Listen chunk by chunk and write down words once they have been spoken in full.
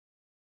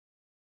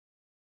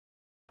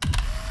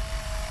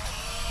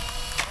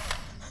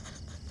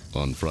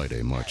on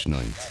Friday, March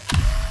 9th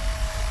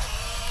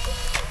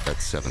at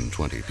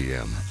 7:20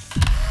 p.m.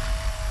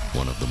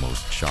 One of the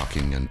most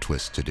shocking and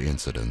twisted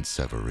incidents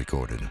ever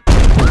recorded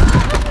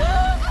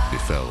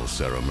befell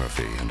Sarah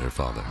Murphy and her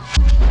father.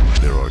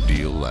 Their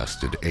ordeal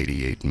lasted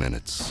 88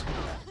 minutes.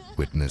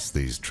 Witness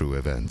these true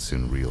events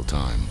in real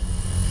time.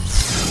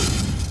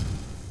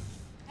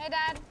 Hey,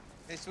 Dad.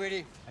 Hey,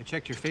 sweetie. I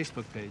checked your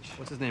Facebook page.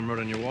 What's his name wrote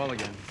on your wall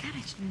again? God,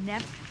 I should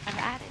never have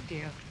added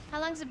you. How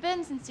long's it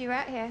been since you were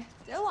out here?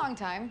 A long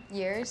time.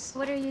 Years.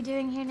 What are you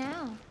doing here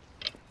now?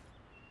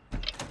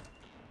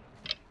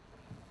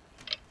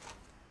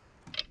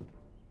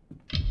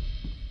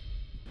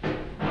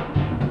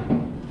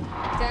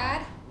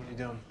 Dad? What are you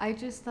doing? I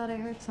just thought I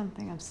heard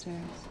something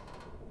upstairs.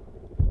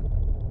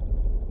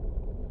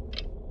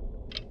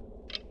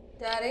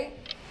 Daddy?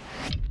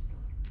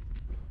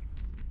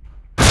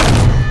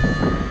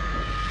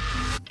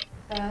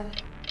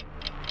 Dad?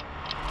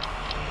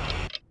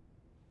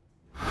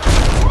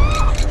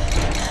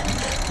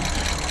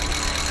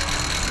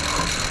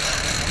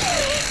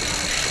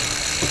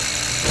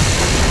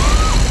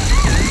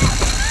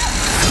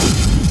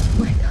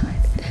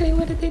 Daddy,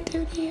 what did they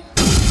do to you?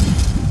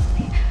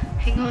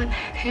 Hang on.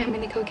 Okay, I'm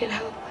gonna go get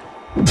help.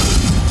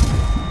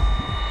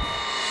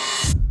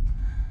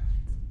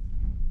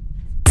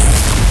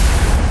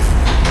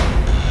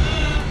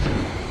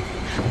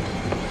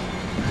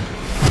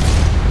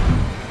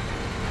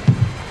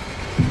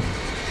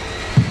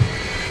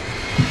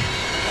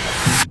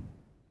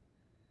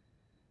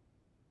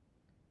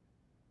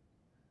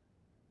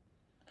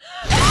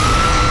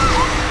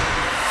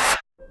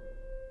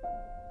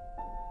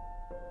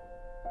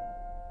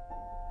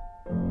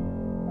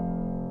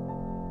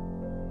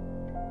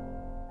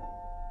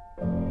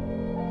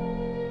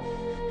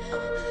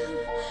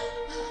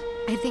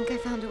 I think I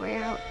found a way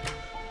out.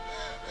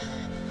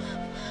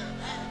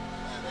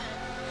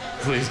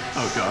 Please.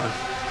 Oh, God.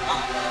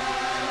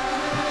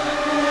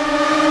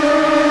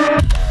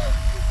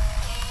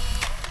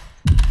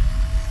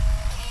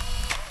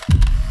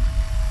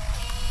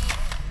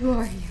 Who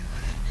are you?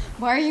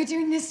 Why are you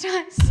doing this to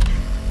us?